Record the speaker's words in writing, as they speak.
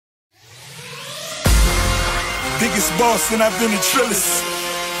Biggest boss and I've been a trillist.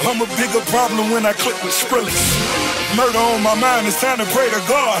 I'm a bigger problem when I click with Skrillex. Murder on my mind, it's time to pray to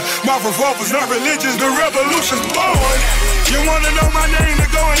God. My revolver's not religious, the revolution's born. You wanna know my name, then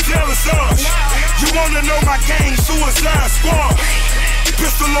go and tell us all. You wanna know my gang, Suicide Squad.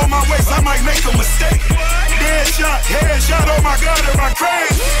 Pistol on my waist, I might make a mistake. Headshot, oh my God, am I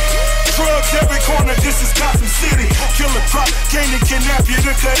crazy? Drugs every corner, this is Gotham City. Killer crop, came to kidnap you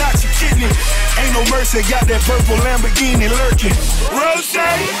to cut out your kidney. Ain't no mercy, got that purple Lamborghini lurking. Rose,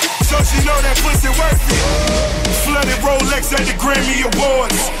 so she know that pussy worth it. Flooded Rolex at the Grammy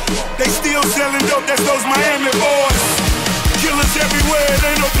Awards. They still selling dope, that's those Miami boys. Killers everywhere, it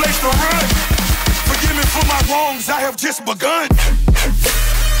ain't no place to run. Forgive me for my wrongs, I have just begun.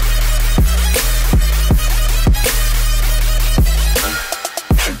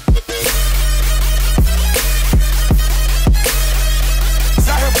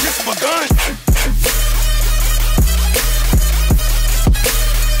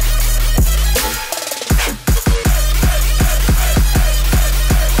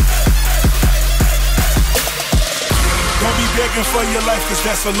 For your life, cause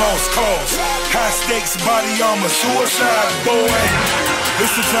that's a lost cause. High stakes, body armor, suicide, boy.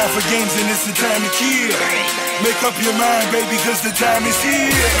 It's the time for games and it's the time to kill. Make up your mind, baby, cause the time is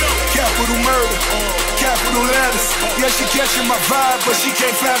here. Capital murder, capital letters. Yeah, she catching my vibe, but she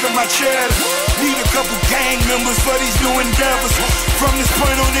can't fathom my cheddar. Need a couple gang members for these new endeavors. From this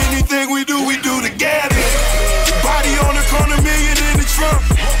point on, anything we do together. Body on the corner, million in the trunk.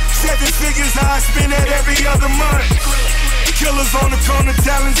 7 figures, I spend that every other month. Killers on the corner,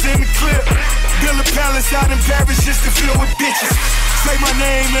 talents in the clip. Build a palace out in Paris just to fill with bitches. Say my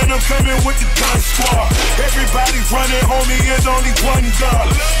name and I'm coming with the gun squad. Everybody running, homie, there's only one God.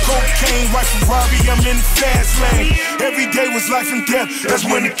 Cocaine, right from Robbie, I'm in the fast lane. Every day was life and death, that's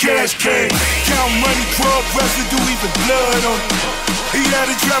when the cash came. Count money, drug residue, even blood on it. He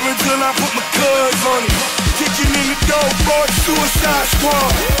had it driving till I put my cuds on it. Kicking in the door, boy, Suicide Squad.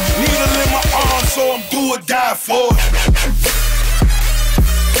 Needle in my arm, so I'm do or die for it.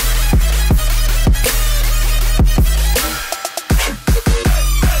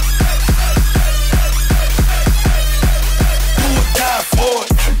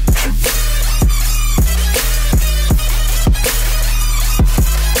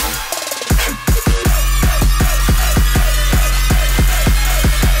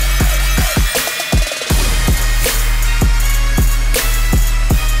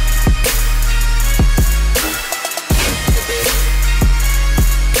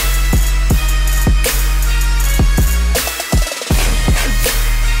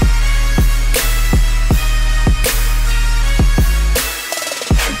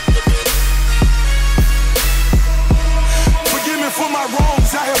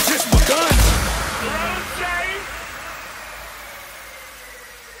 I have just